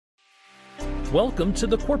Welcome to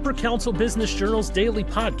the Corporate Counsel Business Journal's daily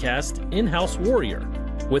podcast, In-House Warrior,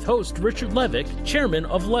 with host Richard Levick, chairman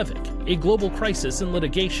of Levick, a global crisis and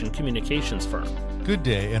litigation communications firm. Good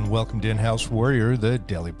day and welcome to In-House Warrior, the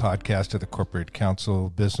daily podcast of the Corporate Counsel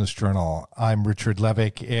Business Journal. I'm Richard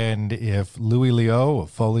Levick, and if Louis Lehot of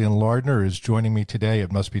Foley Lardner is joining me today,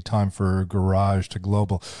 it must be time for Garage to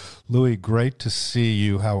Global. Louis, great to see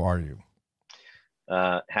you. How are you?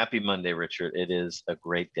 Happy Monday, Richard. It is a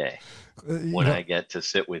great day when I get to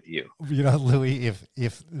sit with you. You know, Louis,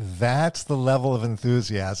 if that's the level of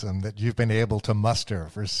enthusiasm that you've been able to muster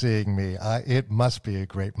for seeing me, it must be a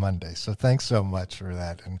great Monday. So thanks so much for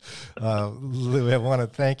that. And Louis, I want to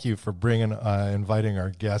thank you for inviting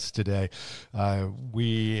our guests today.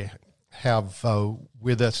 We have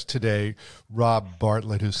with us today Rob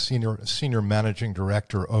Bartlett, who's senior managing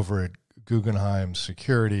director over at Guggenheim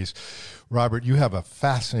Securities. Robert, you have a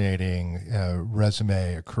fascinating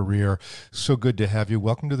resume, a career. So good to have you.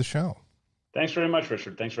 Welcome to the show. Thanks very much,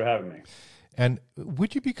 Richard. Thanks for having me. And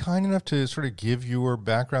would you be kind enough to sort of give your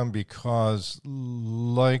background? Because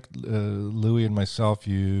like Louis and myself,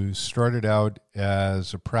 you started out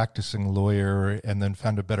as a practicing lawyer and then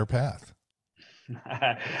found a better path.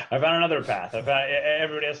 I found another path.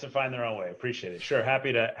 Everybody has to find their own way. Appreciate it. Sure,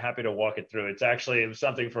 happy to walk it through. It was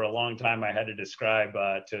something for a long time I had to describe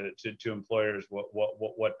to employers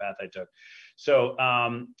what path I took. So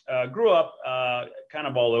grew up kind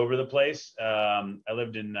of all over the place. I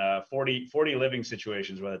lived in 40 living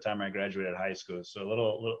situations by the time I graduated high school. So a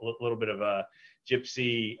little bit of a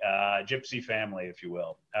gypsy family, if you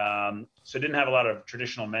will. So didn't have a lot of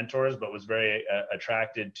traditional mentors, but was very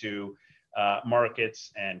attracted to markets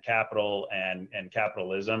and capital and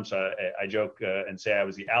capitalism. So I joke and say I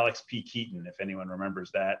was the Alex P. Keaton, if anyone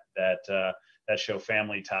remembers that show,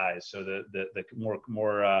 Family Ties. So the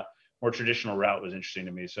more traditional route was interesting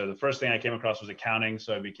to me. So the first thing I came across was accounting.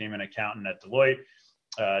 So I became an accountant at Deloitte,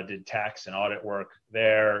 did tax and audit work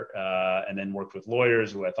there, and then worked with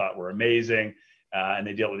lawyers who I thought were amazing. And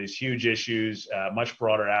they deal with these huge issues, much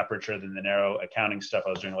broader aperture than the narrow accounting stuff.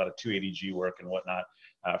 I was doing a lot of 280G work and whatnot.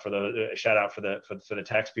 For the shout out for the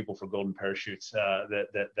tax people for Golden Parachutes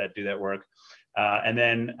that do that work, and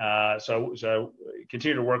then so I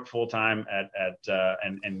continued to work full time and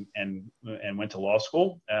went to law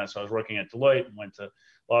school. So I was working at Deloitte and went to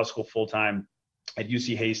law school full time at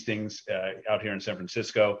UC Hastings out here in San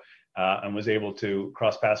Francisco, and was able to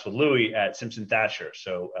cross paths with Louis at Simpson Thacher,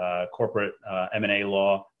 so corporate M&A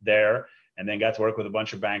law there. And then got to work with a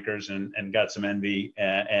bunch of bankers and got some envy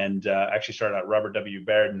and actually started at Robert W.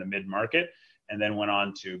 Baird in the mid-market and then went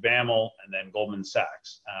on to BAML and then Goldman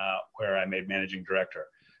Sachs, where I made managing director.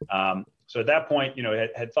 So at that point,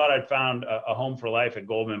 had thought I'd found a home for life at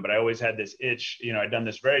Goldman, but I always had this itch. I'd done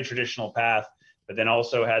this very traditional path, but then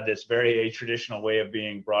also had this very atraditional way of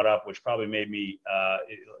being brought up, which probably made me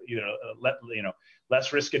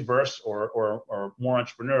less risk adverse or more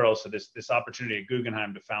entrepreneurial. So this opportunity at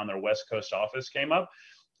Guggenheim to found their West Coast office came up,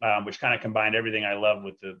 which kind of combined everything I love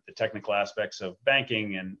with the technical aspects of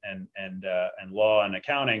banking and law and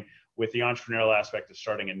accounting with the entrepreneurial aspect of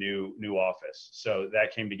starting a new office. So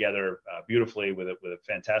that came together beautifully with a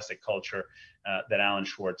fantastic culture that Alan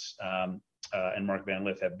Schwartz and Mark Van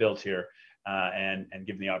Lith have built here. And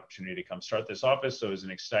given the opportunity to come start this office. So it was an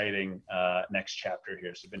exciting next chapter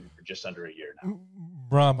here. So I've been here for just under a year now.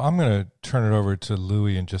 Rob, I'm going to turn it over to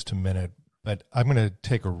Louis in just a minute, but I'm going to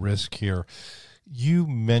take a risk here. You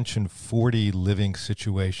mentioned 40 living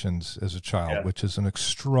situations as a child, which is an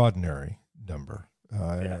extraordinary number.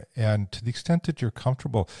 And to the extent that you're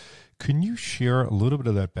comfortable, can you share a little bit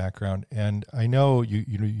of that background? And I know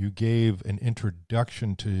you gave an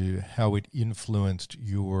introduction to how it influenced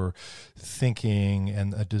your thinking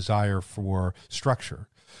and a desire for structure.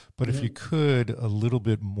 But if you could, a little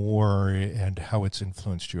bit more and how it's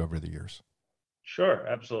influenced you over the years. Sure,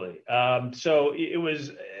 absolutely. So it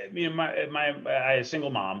was, I had a single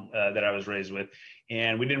mom that I was raised with,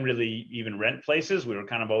 and we didn't really even rent places. We were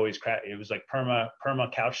kind of always, it was like perma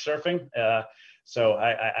couch surfing. So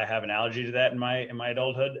I have an allergy to that in my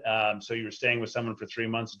adulthood. So you were staying with someone for 3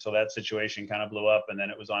 months until that situation kind of blew up, and then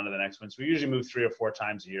it was on to the next one. So we usually moved 3 or 4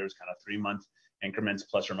 times a year. It was kind of 3-month increments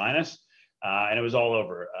plus or minus. And it was all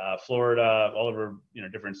over Florida, all over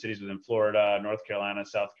different cities within Florida, North Carolina,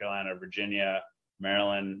 South Carolina, Virginia,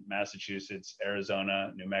 Maryland, Massachusetts,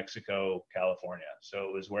 Arizona, New Mexico, California. So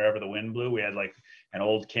it was wherever the wind blew. We had like an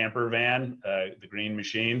old camper van, the Green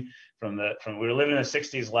Machine, from we were living the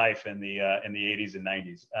 '60s life in the '80s and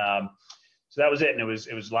 '90s. that was it. And it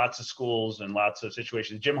was lots of schools and lots of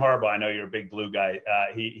situations. Jim Harbaugh, I know you're a big blue guy.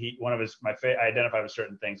 I identify with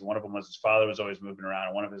certain things. And one of them was his father was always moving around.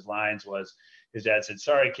 And one of his lines was, his dad said,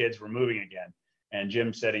 "Sorry, kids, we're moving again." And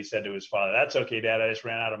Jim said, he said to his father, "That's okay, Dad. I just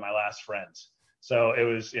ran out of my last friends." So it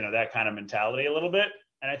was, that kind of mentality a little bit.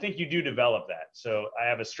 And I think you do develop that. So I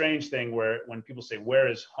have a strange thing where when people say, "Where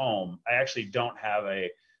is home?" I actually don't have a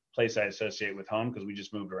place I associate with home because we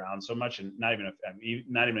just moved around so much, and not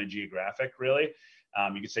even a geographic really.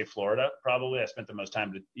 You could say Florida, probably. I spent the most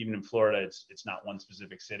time, even in Florida, it's not one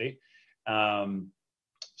specific city.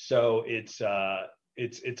 So it's a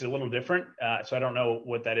little different. So I don't know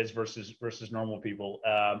what that is versus normal people.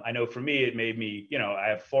 I know for me, it made me, I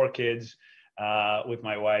have 4 kids with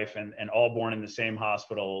my wife, and all born in the same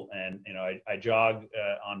hospital. And, I jog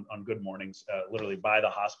on good mornings, literally by the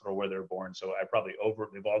hospital where they're born. So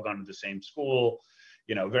they've all gone to the same school,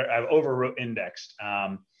 I've over-indexed.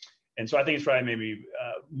 And so I think it's probably maybe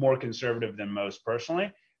more conservative than most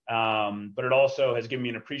personally. But it also has given me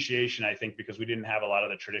an appreciation, I think, because we didn't have a lot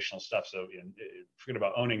of the traditional stuff. So forget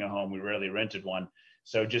about owning a home. We rarely rented one.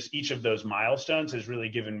 So just each of those milestones has really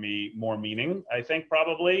given me more meaning, I think,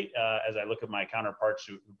 probably, as I look at my counterparts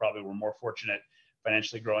who probably were more fortunate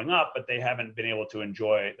financially growing up, but they haven't been able to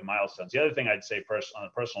enjoy the milestones. The other thing I'd say on a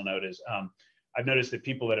personal note is I've noticed that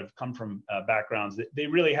people that have come from backgrounds, they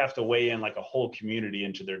really have to weigh in like a whole community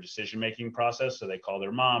into their decision-making process. So they call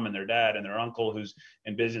their mom and their dad and their uncle who's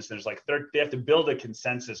in business. And they have to build a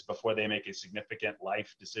consensus before they make a significant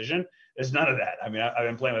life decision. There's none of that. I mean, I've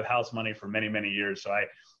been playing with house money for many, many years. So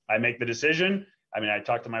I make the decision. I mean, I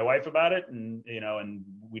talk to my wife about it, and and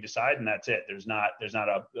we decide, and that's it. There's not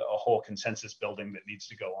a whole consensus building that needs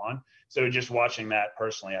to go on. So just watching that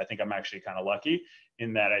personally, I think I'm actually kind of lucky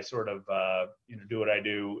in that I sort of do what I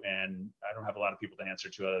do, and I don't have a lot of people to answer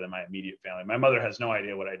to other than my immediate family. My mother has no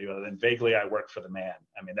idea what I do other than vaguely I work for the man.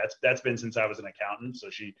 I mean, that's been since I was an accountant, so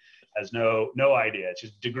she has no idea. It's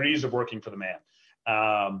just degrees of working for the man.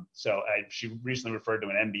 She recently referred to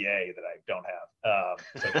an MBA that I don't have.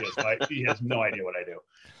 So she has no idea what I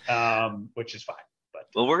do, which is fine. But.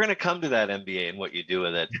 Well, we're going to come to that MBA and what you do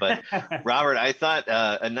with it. But Robert, I thought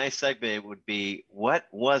a nice segue would be, what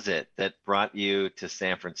was it that brought you to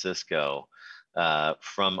San Francisco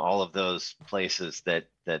from all of those places that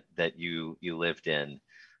you lived in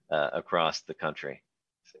across the country?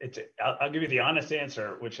 I'll give you the honest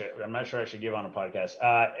answer, which I'm not sure I should give on a podcast.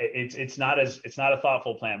 It's not a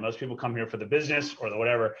thoughtful plan. Most people come here for the business or the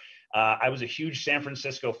whatever. I was a huge San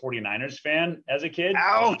Francisco 49ers fan as a kid.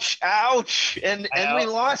 Ouch! And we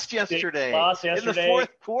lost yesterday. In the fourth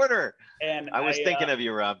quarter. And I was thinking of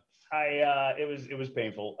you, Rob. It was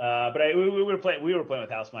painful. But we were playing with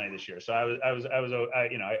house money this year, so I was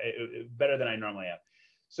better than I normally am.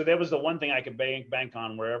 So that was the one thing I could bank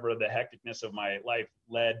on wherever the hecticness of my life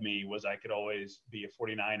led me, was I could always be a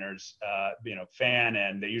 49ers, fan,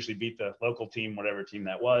 and they usually beat the local team, whatever team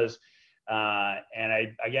that was. And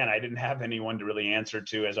I didn't have anyone to really answer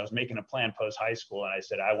to as I was making a plan post high school. And I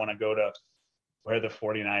said, I want to go to where the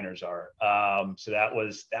 49ers are. So that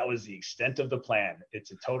was the extent of the plan.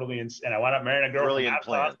 It's a totally, and I wound up marrying a girl. Brilliant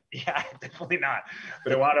plan. Yeah, definitely not.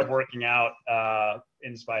 But it wound up working out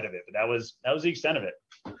in spite of it. But that was the extent of it.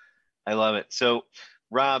 I love it. So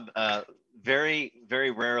Rob, very, very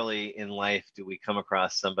rarely in life do we come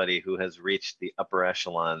across somebody who has reached the upper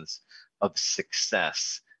echelons of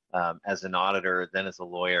success as an auditor, then as a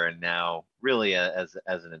lawyer, and now really as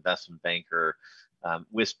an investment banker,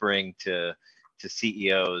 whispering to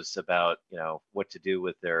CEOs about what to do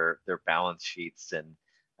with their balance sheets and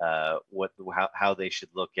how they should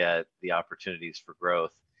look at the opportunities for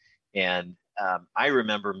growth. And I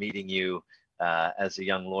remember meeting you as a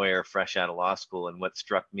young lawyer fresh out of law school, and what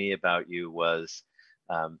struck me about you was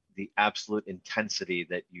the absolute intensity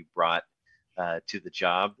that you brought to the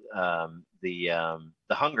job, the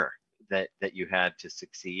hunger that you had to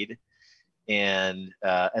succeed. And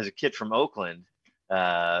as a kid from Oakland,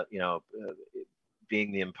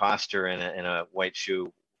 being the imposter in a white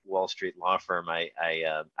shoe Wall Street law firm, I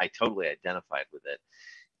totally identified with it,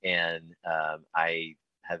 and I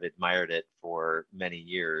have admired it for many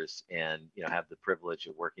years, and have the privilege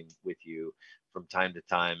of working with you from time to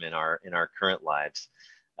time in our current lives.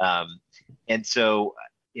 And so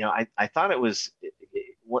I thought it was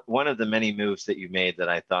one of the many moves that you made that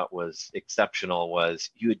I thought was exceptional was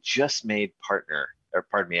you had just made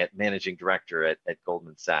managing director at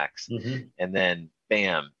Goldman Sachs. Mm-hmm. And then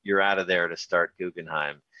bam, you're out of there to start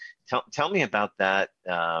Guggenheim. Tell me about that.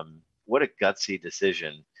 What a gutsy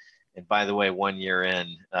decision. And by the way, 1 year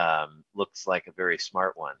in looks like a very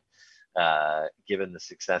smart one. given the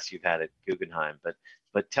success you've had at Guggenheim.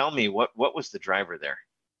 But tell me, what was the driver there?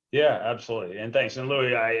 Yeah, absolutely. And thanks. And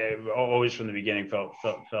Louis, I always from the beginning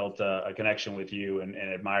felt a connection with you and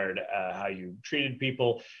admired how you treated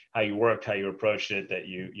people, how you worked, how you approached it, that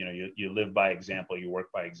you live by example, you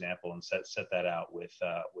work by example, and set that out with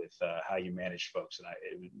how you manage folks. And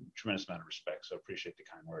it was a tremendous amount of respect. So appreciate the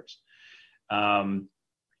kind words.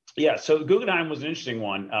 Yeah, so Guggenheim was an interesting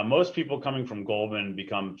one. Most people coming from Goldman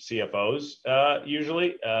become CFOs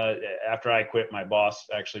usually. After I quit, my boss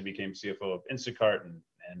actually became CFO of Instacart, and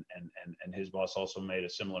his boss also made a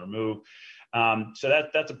similar move. So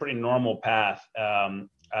that's a pretty normal path.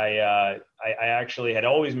 I actually had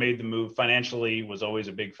always made the move. Financially was always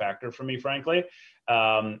a big factor for me, frankly.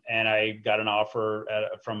 And I got an offer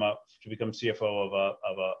to become CFO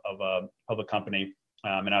of a public company.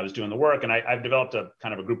 And I was doing the work, and I've developed a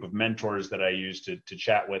kind of a group of mentors that I use to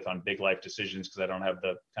chat with on big life decisions, because I don't have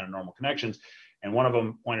the kind of normal connections. And one of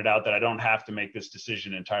them pointed out that I don't have to make this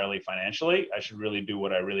decision entirely financially. I should really do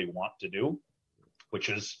what I really want to do, which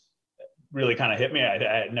is really kind of hit me. I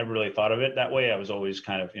had never really thought of it that way. I was always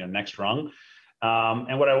kind of, next rung.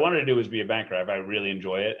 And what I wanted to do was be a banker. I really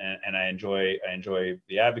enjoy it, and I enjoy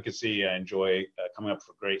the advocacy. I enjoy coming up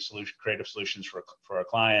with creative solutions for our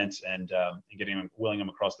clients, and willing them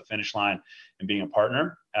across the finish line, and being a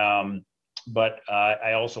partner. But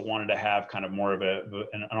I also wanted to have kind of more of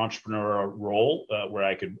an entrepreneurial role where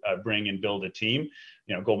I could bring and build a team.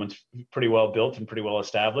 Goldman's pretty well built and pretty well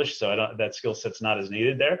established, so that skill set's not as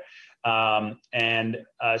needed there.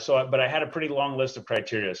 But I had a pretty long list of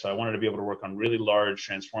criteria. So I wanted to be able to work on really large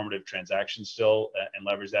transformative transactions still, and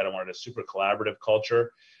leverage that. I wanted a super collaborative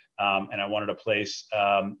culture. And I wanted a place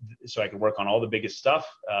so I could work on all the biggest stuff,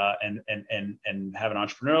 and have an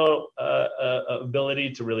entrepreneurial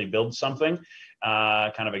ability to really build something,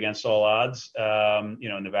 kind of against all odds,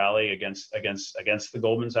 in the Valley against the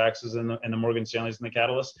Goldman Sachs and the Morgan Stanleys and the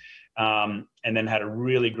Catalysts. And then had a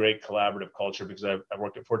really great collaborative culture, because I've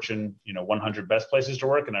worked at Fortune 100 best places to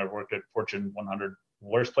work, and I've worked at Fortune 100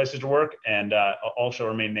 worst places to work, and also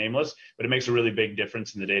remain nameless, but it makes a really big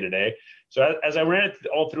difference in the day-to-day. So as I ran it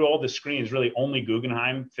through all the screens, really only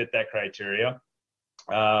Guggenheim fit that criteria.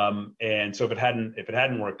 And so if it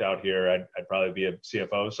hadn't worked out here, I'd probably be a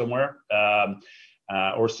CFO somewhere,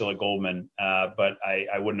 or still at Goldman, but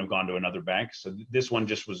I wouldn't have gone to another bank. So this one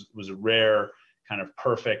just was a rare kind of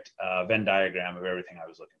perfect Venn diagram of everything I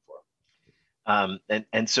was looking for.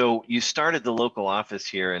 And so you started the local office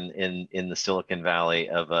here in the Silicon Valley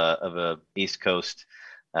of a East Coast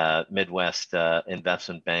Midwest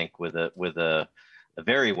investment bank with a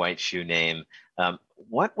very white shoe name.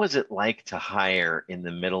 What was it like to hire in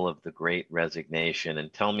the middle of the Great Resignation?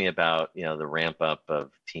 And tell me about the ramp up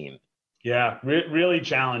of team. Yeah, really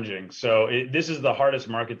challenging. So this is the hardest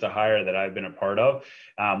market to hire that I've been a part of,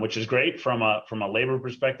 which is great from a labor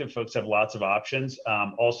perspective. Folks have lots of options.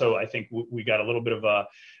 Also, I think we got a little bit of a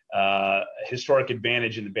historic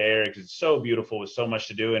advantage in the Bay Area, because it's so beautiful with so much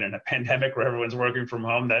to do, and in a pandemic where everyone's working from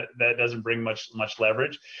home, that doesn't bring much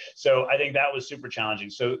leverage. So I think that was super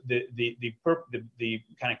challenging. So the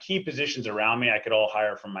kind of key positions around me, I could all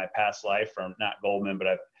hire from my past life, from not Goldman,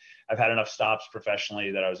 but I've had enough stops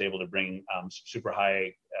professionally that I was able to bring super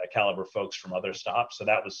high caliber folks from other stops. So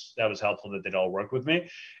that was helpful that they'd all work with me.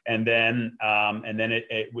 And then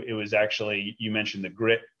it was actually, you mentioned the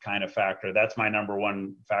grit kind of factor. That's my number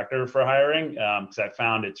one factor for hiring, because I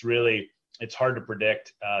found it's hard to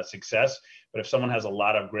predict success. But if someone has a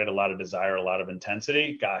lot of grit, a lot of desire, a lot of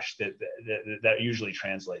intensity, gosh, that usually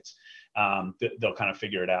translates. They'll kind of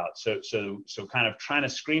figure it out. So kind of trying to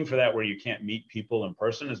screen for that where you can't meet people in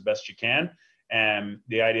person as best you can. And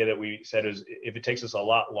the idea that we said is, if it takes us a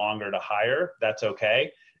lot longer to hire, that's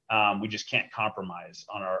okay. We just can't compromise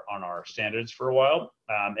on our standards for a while.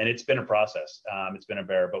 And it's been a process. It's been a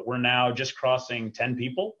bear, but we're now just crossing 10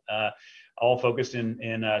 people, all focused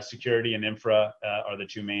in security and infra are the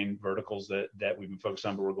two main verticals that we've been focused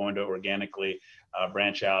on, but we're going to organically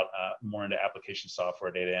branch out more into application software,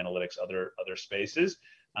 data analytics, other spaces.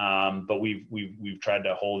 But we've tried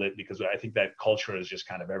to hold it, because I think that culture is just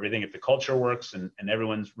kind of everything. If the culture works and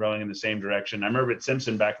everyone's rowing in the same direction. I remember at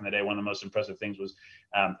Simpson back in the day, one of the most impressive things was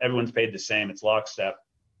everyone's paid the same. It's lockstep.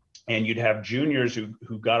 And you'd have juniors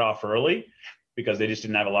who got off early because they just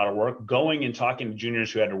didn't have a lot of work, going and talking to juniors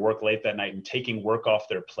who had to work late that night and taking work off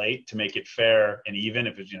their plate to make it fair and even,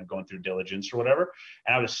 if it's going through diligence or whatever.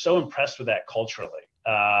 And I was so impressed with that culturally,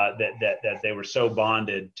 that they were so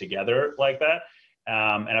bonded together like that.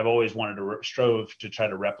 And I've always wanted to strove to try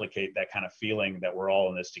to replicate that kind of feeling that we're all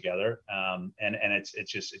in this together. And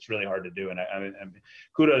it's really hard to do. And I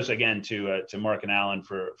kudos again to Mark and Alan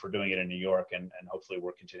for doing it in New York, and hopefully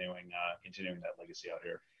we're continuing that legacy out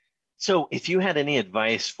here. So if you had any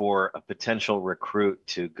advice for a potential recruit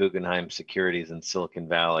to Guggenheim Securities in Silicon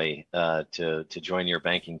Valley to join your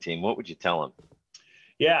banking team, what would you tell them?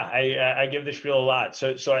 Yeah, I give the spiel a lot.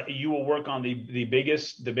 So you will work on the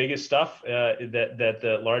biggest stuff that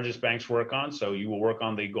the largest banks work on. So you will work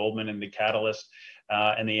on the Goldman and the Catalyst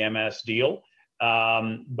and the MS deal.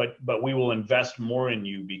 But we will invest more in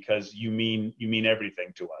you because you mean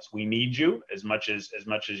everything to us. We need you as much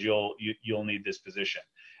as you'll need this position.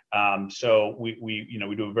 So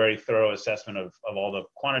we do a very thorough assessment of all the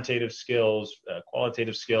quantitative skills,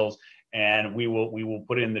 qualitative skills, and we will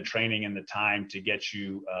put in the training and the time to get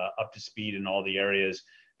you up to speed in all the areas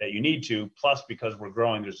that you need to. Plus, because we're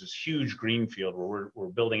growing, there's this huge greenfield where we're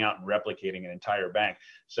building out and replicating an entire bank.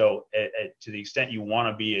 So to the extent you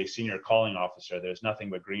want to be a senior calling officer, there's nothing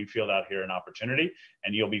but greenfield out here and opportunity,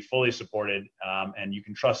 and you'll be fully supported. And you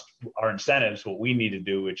can trust our incentives, what we need to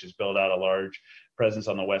do, which is build out a large presence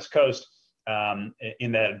on the West Coast.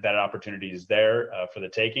 In that opportunity is there for the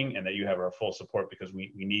taking, and that you have our full support because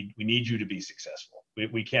we need you to be successful.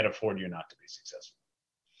 We can't afford you not to be successful.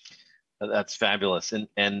 That's fabulous.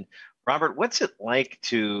 And Robert, what's it like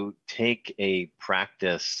to take a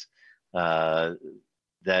practice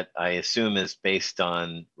that I assume is based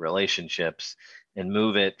on relationships and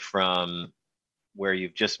move it from where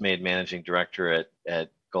you've just made managing director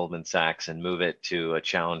at Goldman Sachs and move it to a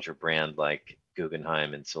challenger brand like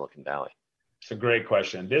Guggenheim in Silicon Valley? It's a great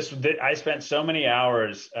question. I spent so many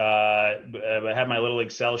hours. I had my little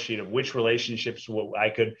Excel sheet of which relationships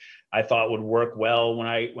I thought would work well when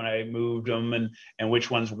I moved them, and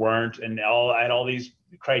which ones weren't, and I had all these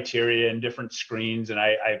criteria and different screens, and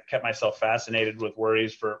I kept myself fascinated with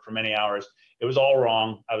worries for many hours. It was all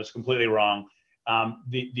wrong. I was completely wrong.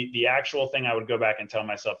 The actual thing I would go back and tell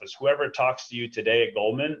myself is whoever talks to you today at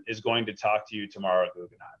Goldman is going to talk to you tomorrow at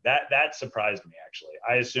Guggenheim. That surprised me, actually.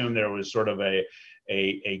 I assumed there was sort of a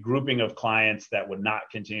grouping of clients that would not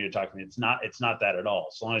continue to talk to me. It's not that at all.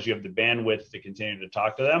 As long as you have the bandwidth to continue to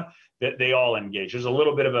talk to them, they all engage. There's a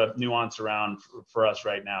little bit of a nuance around for us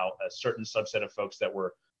right now, a certain subset of folks that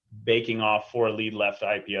were baking off 4 lead left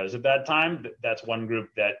IPOs at that time. That's one group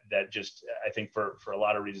that just, I think for a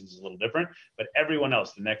lot of reasons is a little different, but everyone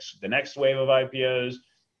else, the next wave of IPOs,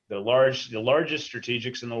 the largest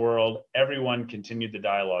strategics in the world, everyone continued the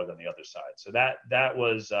dialogue on the other side. So that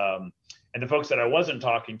was, and the folks that I wasn't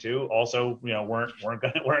talking to also,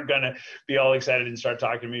 weren't gonna be all excited and start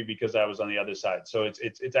talking to me because I was on the other side. So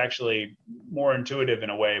it's actually more intuitive in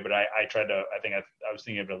a way, but I was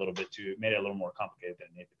thinking of it a little bit too, made it a little more complicated than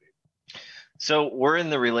it needed to be. So we're in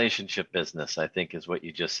the relationship business, I think is what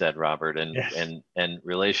you just said, Robert, and yes. and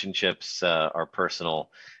relationships are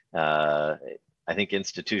personal. I think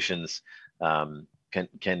institutions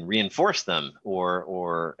can reinforce them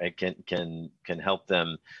or can help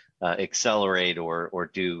them accelerate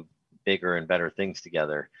or do bigger and better things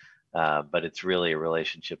together. But it's really a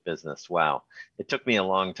relationship business. Wow. It took me a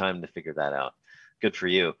long time to figure that out. Good for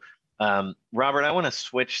you. Robert, I want to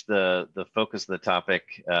switch the focus of the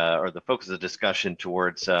topic or the focus of the discussion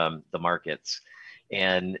towards the markets.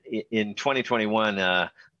 And in 2021, I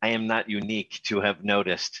am not unique to have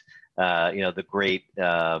noticed the great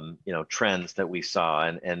trends that we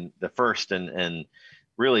saw. And the first and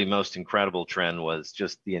really most incredible trend was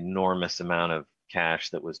just the enormous amount of cash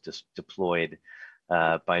that was just deployed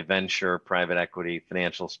by venture, private equity,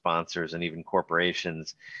 financial sponsors, and even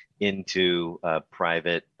corporations into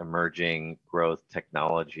private emerging growth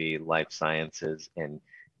technology, life sciences, and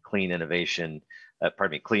clean energy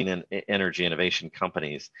innovation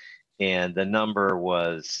companies. And the number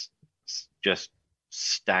was just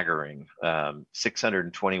staggering.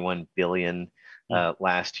 621 billion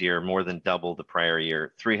last year, more than double the prior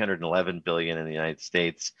year. 311 billion in the United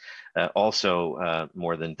States, also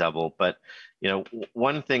more than double. But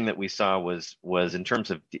one thing that we saw was in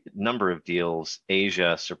terms of number of deals,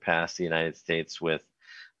 Asia surpassed the United States with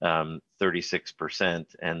 36%,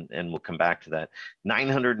 and we'll come back to that.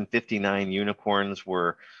 959 unicorns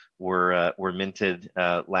were minted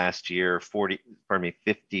last year.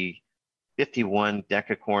 51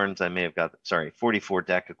 decacorns. 44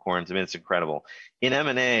 decacorns. I mean, it's incredible. In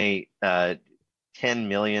M&A,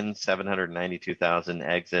 10,792,000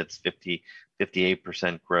 exits,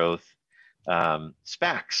 58% growth.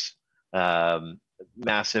 SPACs,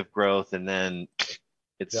 massive growth, and then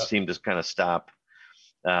it seemed to kind of stop.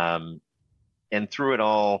 And through it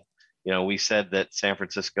all, we said that San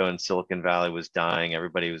Francisco and Silicon Valley was dying,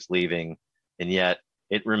 everybody was leaving, and yet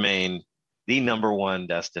it remained the number one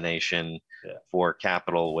destination for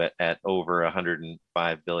capital at over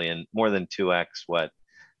 105 billion, more than 2x what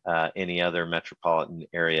any other metropolitan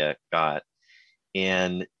area got.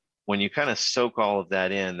 And when you kind of soak all of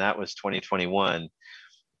that in, that was 2021.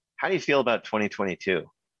 How do you feel about 2022?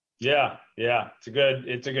 Yeah,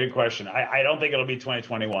 it's a good question. I don't think it'll be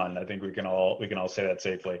 2021. I think we can all say that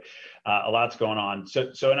safely. A lot's going on.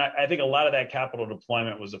 And I think a lot of that capital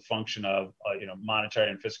deployment was a function of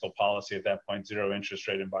monetary and fiscal policy at that point, zero interest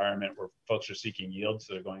rate environment where folks are seeking yields,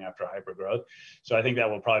 so they're going after hypergrowth. So I think that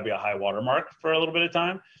will probably be a high watermark for a little bit of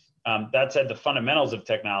time. That said, the fundamentals of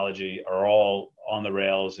technology are all on the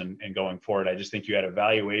rails and going forward. I just think you had a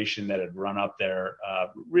valuation that had run up there,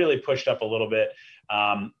 really pushed up a little bit.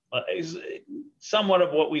 Somewhat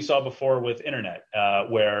of what we saw before with internet,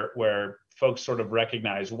 where folks sort of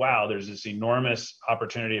recognize, wow, there's this enormous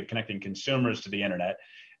opportunity of connecting consumers to the internet,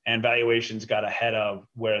 and valuations got ahead of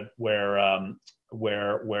where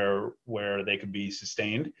they could be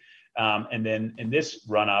sustained. And then in this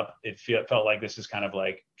run up, it felt like this is kind of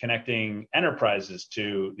like connecting enterprises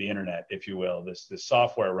to the internet, if you will, this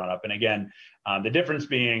software run up. And again, the difference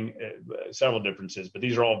being several differences, but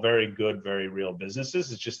these are all very good, very real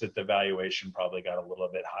businesses. It's just that the valuation probably got a little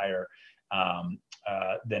bit higher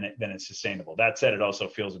than it's sustainable. That said, it also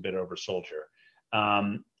feels a bit oversold here.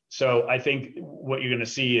 So I think what you're going to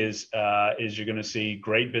see is you're going to see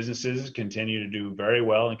great businesses continue to do very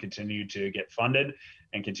well and continue to get funded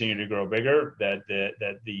and continue to grow bigger. That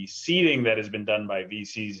the seeding that has been done by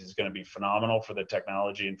VCs is going to be phenomenal for the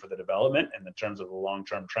technology and for the development and in terms of the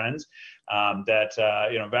long-term trends.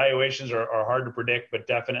 Valuations are hard to predict, but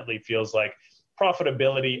definitely feels like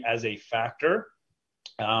profitability as a factor.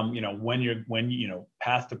 When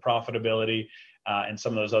path to profitability. And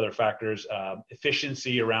some of those other factors,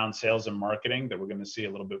 efficiency around sales and marketing, that we're going to see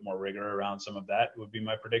a little bit more rigor around some of that would be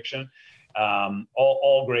my prediction.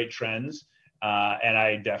 All great trends. And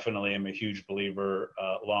I definitely am a huge believer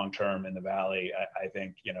long-term in the Valley. I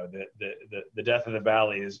think, the death of the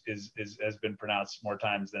Valley has been pronounced more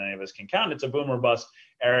times than any of us can count. It's a boom or bust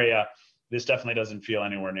area. This definitely doesn't feel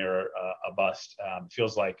anywhere near a bust.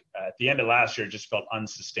 Feels like at the end of last year, it just felt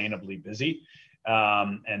unsustainably busy.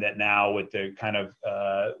 And that now with the kind of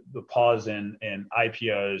the pause in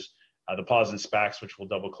IPOs, the pause in SPACs, which we'll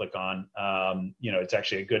double click on, it's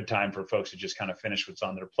actually a good time for folks to just kind of finish what's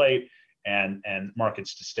on their plate and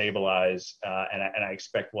markets to stabilize. And I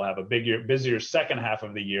expect we'll have a busier second half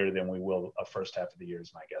of the year than we will a first half of the year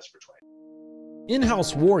is my guess for 2020.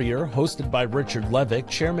 In-House Warrior, hosted by Richard Levick,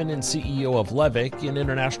 Chairman and CEO of Levick, an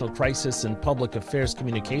international crisis and public affairs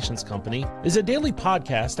communications company, is a daily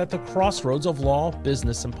podcast at the crossroads of law,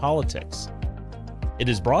 business, and politics. It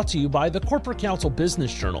is brought to you by the Corporate Counsel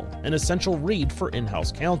Business Journal, an essential read for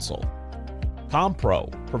in-house counsel. Compro,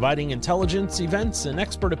 providing intelligence, events, and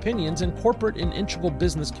expert opinions in corporate and integral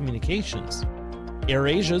business communications.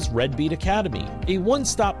 AirAsia's Red Beat Academy, a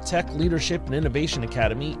one-stop tech leadership and innovation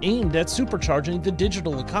academy aimed at supercharging the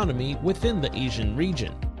digital economy within the Asian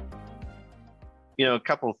region. A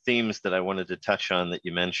couple of themes that I wanted to touch on that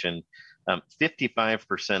you mentioned.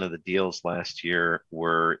 55% of the deals last year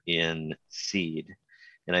were in seed.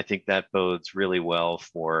 And I think that bodes really well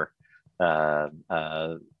for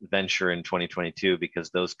venture in 2022,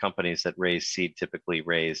 because those companies that raise seed typically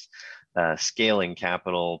raise scaling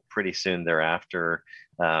capital pretty soon thereafter,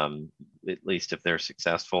 at least if they're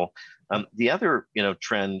successful. The other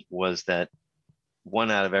trend was that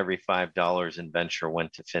 1 out of every $5 in venture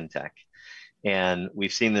went to fintech, and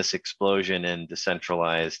we've seen this explosion in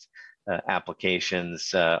decentralized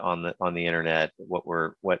applications on the internet.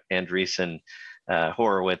 What Andreessen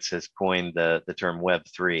Horowitz has coined the term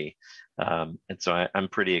Web3. And so I'm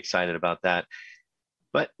pretty excited about that.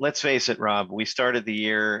 But let's face it, Rob, we started the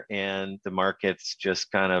year and the markets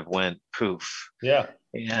just kind of went poof. Yeah.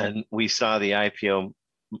 And we saw the IPO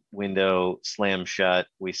window slam shut.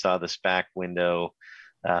 We saw the SPAC window,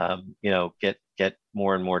 get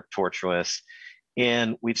more and more tortuous.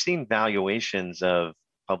 And we've seen valuations of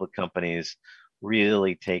public companies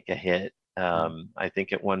really take a hit. I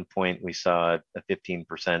think at one point we saw a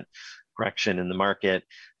 15% correction in the market.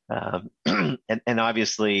 And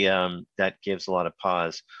obviously that gives a lot of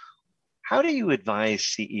pause. How do you advise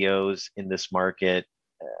CEOs in this market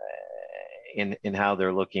in how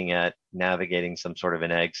they're looking at navigating some sort of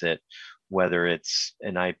an exit, whether it's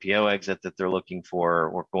an IPO exit that they're looking for,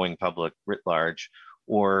 or going public writ large,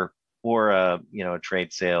 or a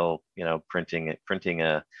trade sale, printing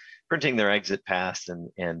their exit pass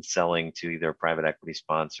and selling to either a private equity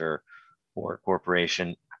sponsor or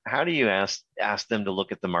corporation? How do you ask them to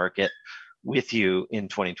look at the market with you in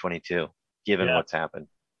 2022, given what's happened?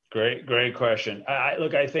 Great question.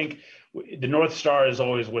 Look, I think the North Star is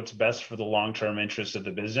always what's best for the long-term interests of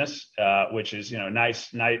the business, which is, nice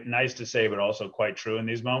to say, but also quite true in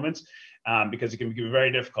these moments, because it can be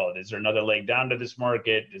very difficult. Is there another leg down to this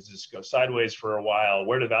market? Does this go sideways for a while?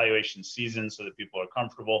 Where do valuations season so that people are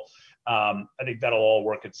comfortable? I think that'll all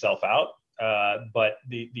work itself out. But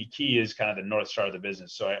the key is kind of the North Star of the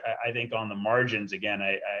business. So I think on the margins, again,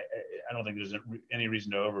 I don't think there's any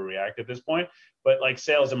reason to overreact at this point, but like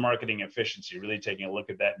sales and marketing efficiency, really taking a look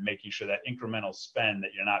at that and making sure that incremental spend, that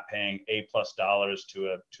you're not paying $A+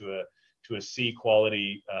 to a C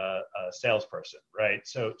quality salesperson, right?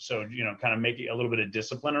 So kind of making a little bit of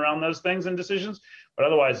discipline around those things and decisions, but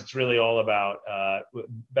otherwise it's really all about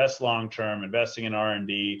best long-term, investing in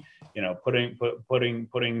R&D, putting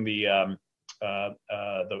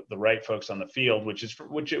the right folks on the field, which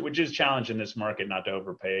is challenged in this market, not to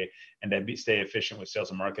overpay and to stay efficient with sales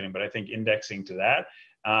and marketing. But I think indexing to that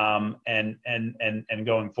and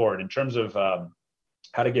going forward in terms of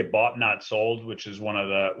how to get bought, not sold, which is one of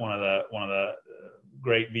the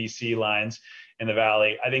great VC lines in the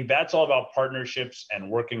Valley. I think that's all about partnerships and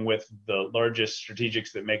working with the largest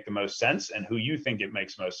strategics that make the most sense and who you think it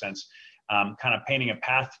makes most sense. Kind of painting a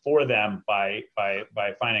path for them by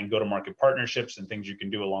finding go-to-market partnerships and things you can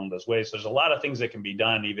do along those ways. So there's a lot of things that can be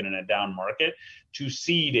done even in a down market to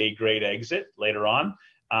seed a great exit later on.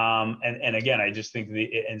 And again, I just think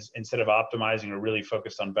instead of optimizing or really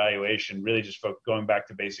focused on valuation, really just going back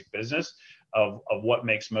to basic business of what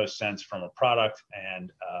makes most sense from a product and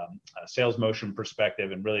a sales motion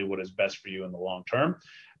perspective, and really what is best for you in the long term,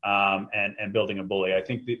 and building a bully. I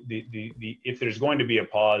think if there's going to be a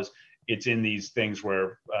pause, it's in these things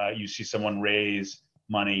where you see someone raise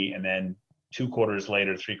money and then 2 quarters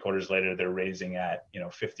later, 3 quarters later, they're raising at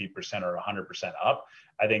 50% or 100% up.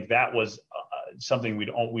 I think that was something we'd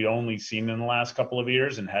only seen in the last couple of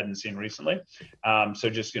years and hadn't seen recently. So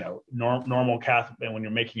just normal when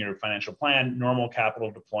you're making your financial plan, normal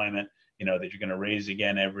capital deployment, that you're going to raise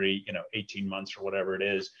again every 18 months or whatever it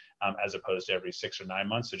is, as opposed to every 6 or 9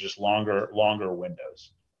 months. So just longer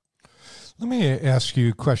windows. Let me ask you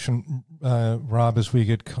a question, Rob, as we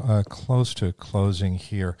get close to closing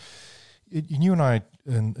here. You and I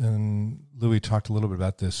and Louis talked a little bit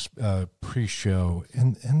about this pre-show,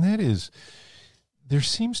 and that is, there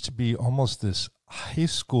seems to be almost this high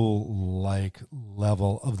school-like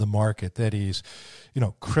level of the market. That is,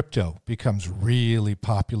 crypto becomes really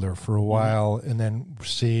popular for a while, and then we're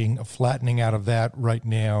seeing a flattening out of that right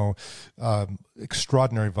now,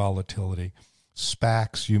 extraordinary volatility.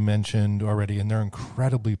 SPACs you mentioned already, and they're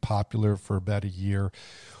incredibly popular for about a year.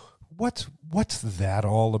 What's that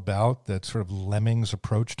all about? That sort of lemmings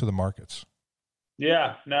approach to the markets?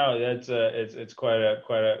 Yeah, no, that's it's quite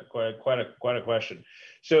a question.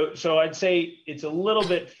 So I'd say it's a little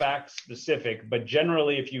bit fact specific, but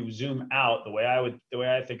generally, if you zoom out, the way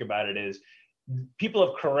I think about it is, people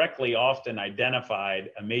have correctly often identified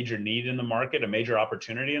a major need in the market, a major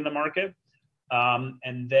opportunity in the market,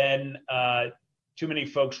 and then too many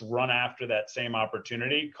folks run after that same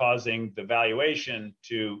opportunity, causing the valuation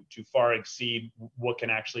to far exceed what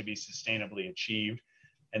can actually be sustainably achieved.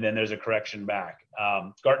 And then there's a correction back.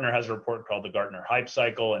 Gartner has a report called the Gartner Hype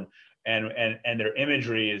Cycle, and their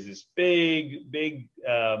imagery is this big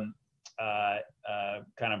kind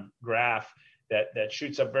of graph that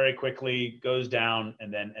shoots up very quickly, goes down,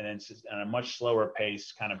 and then at a much slower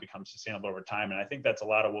pace kind of becomes sustainable over time. And I think that's a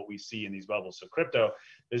lot of what we see in these bubbles. So crypto,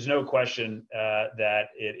 there's no question that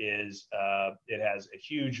it has a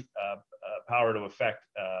huge power to affect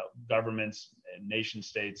governments and nation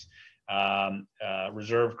states,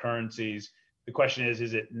 reserve currencies. The question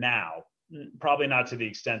is it now? Probably not to the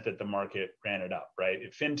extent that the market ran it up, right?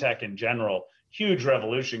 FinTech in general, huge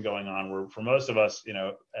revolution going on, where for most of us,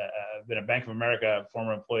 I've been a Bank of America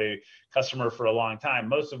former employee customer for a long time.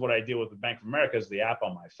 Most of what I deal with Bank of America is the app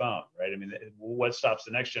on my phone, right? I mean, what stops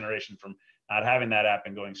the next generation from not having that app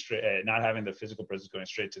and going straight, not having the physical presence going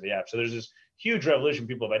straight to the app? So there's this huge revolution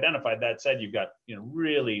people have identified. That said, you've got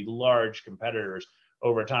really large competitors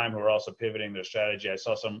over time who are also pivoting their strategy. I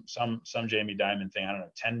saw some Jamie Dimon thing, I don't know,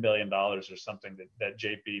 $10 billion or something that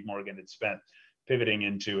JP Morgan had spent pivoting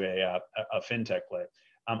into a fintech play.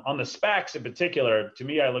 On the SPACs in particular, to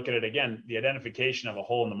me, I look at it again, the identification of a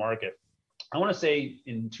hole in the market. I want to say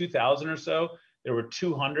in 2000 or so, there were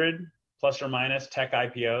 200 plus or minus tech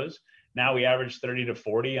IPOs. Now we average 30 to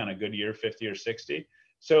 40 on a good year, 50 or 60.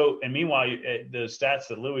 So, and meanwhile, the stats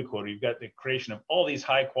that Louis quoted, you've got the creation of all these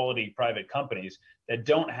high quality private companies that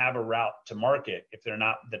don't have a route to market if they're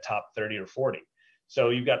not the top 30 or 40. So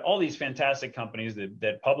you've got all these fantastic companies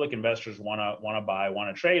that public investors want to buy,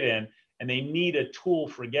 want to trade in, and they need a tool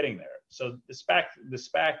for getting there. So the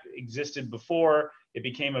SPAC existed before. It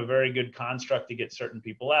became a very good construct to get certain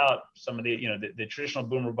people out. Some of the traditional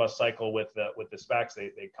boom or bust cycle with the SPACs,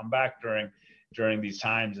 they come back during these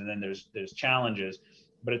times, and then there's challenges.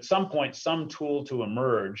 But at some point, some tool to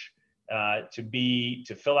emerge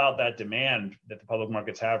to fill out that demand that the public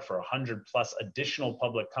markets have for 100 plus additional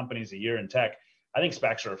public companies a year in tech. I think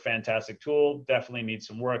SPACs are a fantastic tool. Definitely need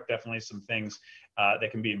some work. Definitely some things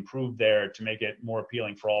that can be improved there to make it more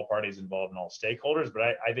appealing for all parties involved and all stakeholders. But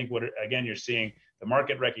I think again, you're seeing the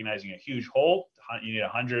market recognizing a huge hole. You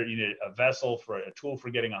need a vessel for a tool for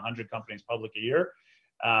getting 100 companies public a year,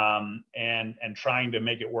 and trying to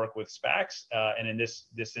make it work with SPACs. And in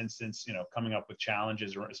this instance, coming up with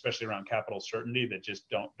challenges, especially around capital certainty, that just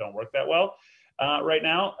don't work that well right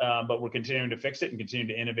now. But we're continuing to fix it and continue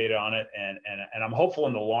to innovate on it. And I'm hopeful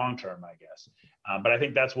in the long term, I guess. But I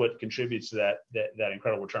think that's what contributes to that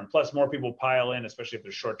incredible return. Plus, more people pile in, especially if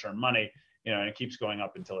there's short-term money, and it keeps going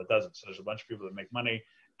up until it doesn't. So there's a bunch of people that make money,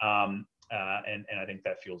 and I think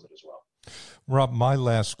that fuels it as well. Rob, my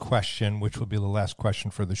last question, which will be the last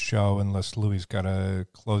question for the show, unless Louis got a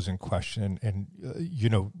closing question. And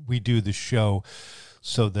we do the show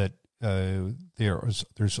so that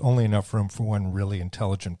there's only enough room for one really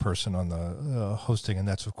intelligent person on the hosting, and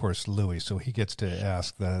that's of course Louis. So he gets to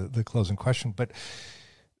ask the closing question. But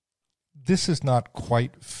this is not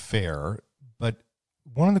quite fair. But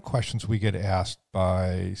one of the questions we get asked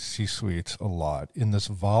by C-suites a lot in this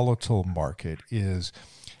volatile market is,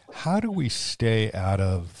 how do we stay out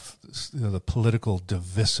of the political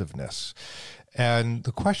divisiveness? And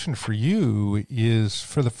the question for you is,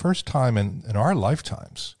 for the first time in our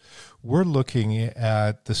lifetimes, we're looking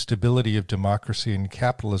at the stability of democracy and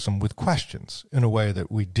capitalism with questions in a way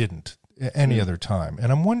that we didn't any other time.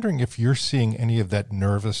 And I'm wondering if you're seeing any of that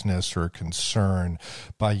nervousness or concern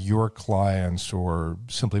by your clients or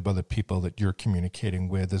simply by the people that you're communicating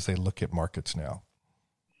with as they look at markets now.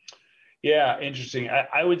 Yeah, interesting.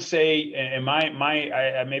 I would say, and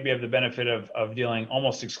I maybe have the benefit of dealing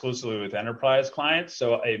almost exclusively with enterprise clients.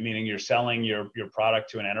 So meaning you're selling your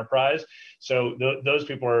product to an enterprise. So those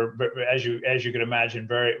people are, as you could imagine,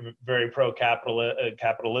 very, very pro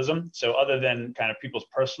capitalism. So other than kind of people's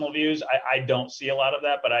personal views, I don't see a lot of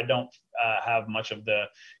that, but I don't have much of the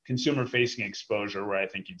consumer facing exposure where I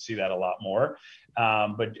think you'd see that a lot more.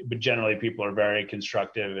 But generally people are very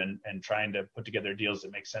constructive and trying to put together deals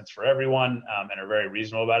that make sense for everyone, and are very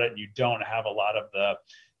reasonable about it. You don't have a lot of the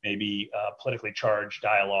maybe politically charged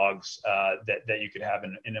dialogues that you could have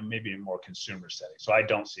in a maybe a more consumer setting. So I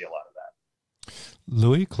don't see a lot of that.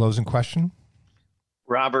 Louis, closing question.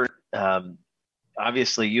 Robert,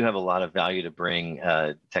 obviously you have a lot of value to bring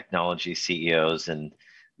technology CEOs and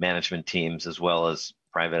management teams, as well as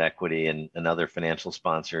private equity and other financial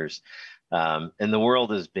sponsors. And the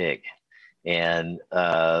world is big. And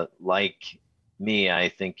like me, I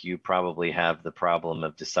think you probably have the problem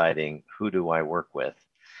of deciding, who do I work with?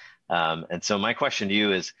 And so my question to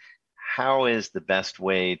you is, how is the best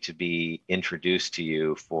way to be introduced to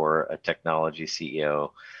you for a technology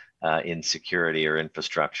CEO in security or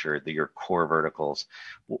infrastructure, your core verticals?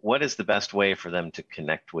 What is the best way for them to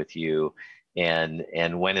connect with you?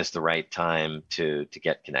 And when is the right time to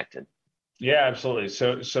get connected? Yeah, absolutely.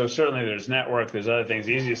 So certainly there's network, there's other things.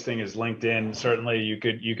 The easiest thing is LinkedIn. Certainly you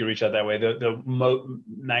could reach out that way. The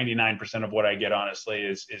 99% of what I get, honestly,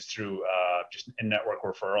 is through just in network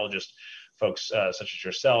referral, just folks such as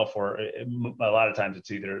yourself, or a lot of times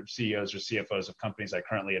it's either CEOs or CFOs of companies I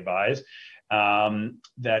currently advise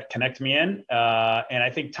that connect me in. And I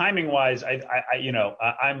think timing wise, I've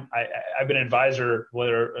been an advisor,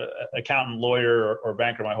 whether accountant, lawyer, or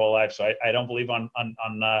banker my whole life. So I don't believe on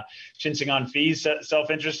chincing on fees,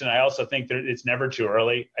 self-interest. And I also think that it's never too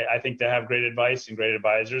early. I think to have great advice and great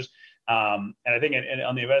advisors. And I think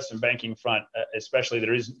on the investment banking front, especially,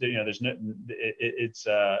 there's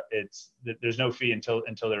no fee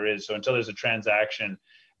until there is. So until there's a transaction,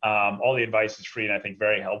 all the advice is free and I think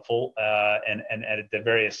very helpful, and at the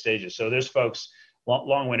various stages. So there's folks,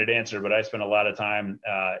 long-winded answer, but I spend a lot of time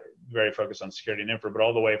very focused on security and infra, but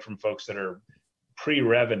all the way from folks that are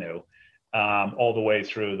pre-revenue, all the way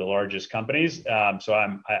through the largest companies. So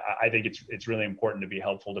I think it's really important to be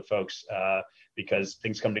helpful to folks because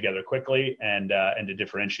things come together quickly, and to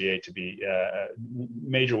differentiate, to be a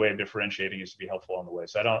major way of differentiating is to be helpful on the way.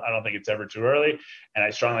 So I don't think it's ever too early, and I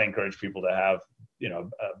strongly encourage people to have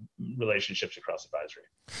relationships across advisory.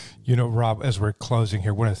 Rob, as we're closing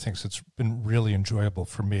here, one of the things that's been really enjoyable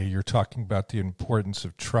for me, you're talking about the importance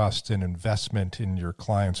of trust and investment in your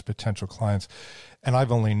clients, potential clients. And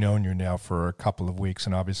I've only known you now for a couple of weeks,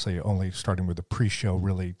 and obviously only starting with the pre-show,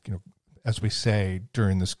 really, as we say,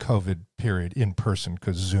 during this COVID period in person,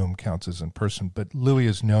 because Zoom counts as in person. But Louis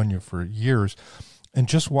has known you for years. And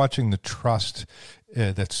just watching the trust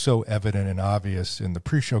that's so evident and obvious in the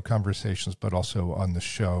pre-show conversations, but also on the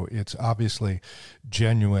show, it's obviously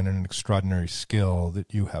genuine and an extraordinary skill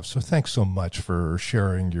that you have. So thanks so much for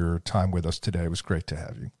sharing your time with us today. It was great to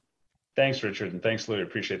have you. Thanks, Richard. And thanks, Louis.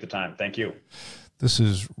 Appreciate the time. Thank you. This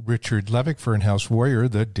is Richard Levick for In-House Warrior,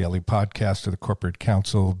 the daily podcast of the Corporate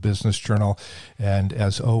Counsel Business Journal. And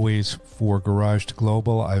as always, for Garage to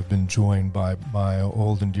Global, I've been joined by my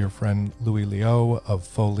old and dear friend, Louis Lehot of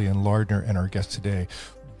Foley Lardner, and our guest today,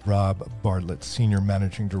 Rob Bartlett, Senior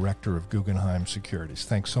Managing Director of Guggenheim Securities.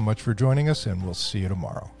 Thanks so much for joining us, and we'll see you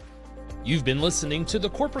tomorrow. You've been listening to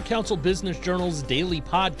the Corporate Counsel Business Journal's daily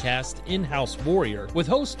podcast, In-House Warrior, with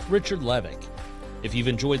host Richard Levick. If you've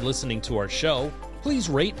enjoyed listening to our show, please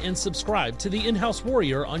rate and subscribe to the In-House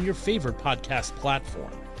Warrior on your favorite podcast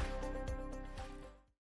platform.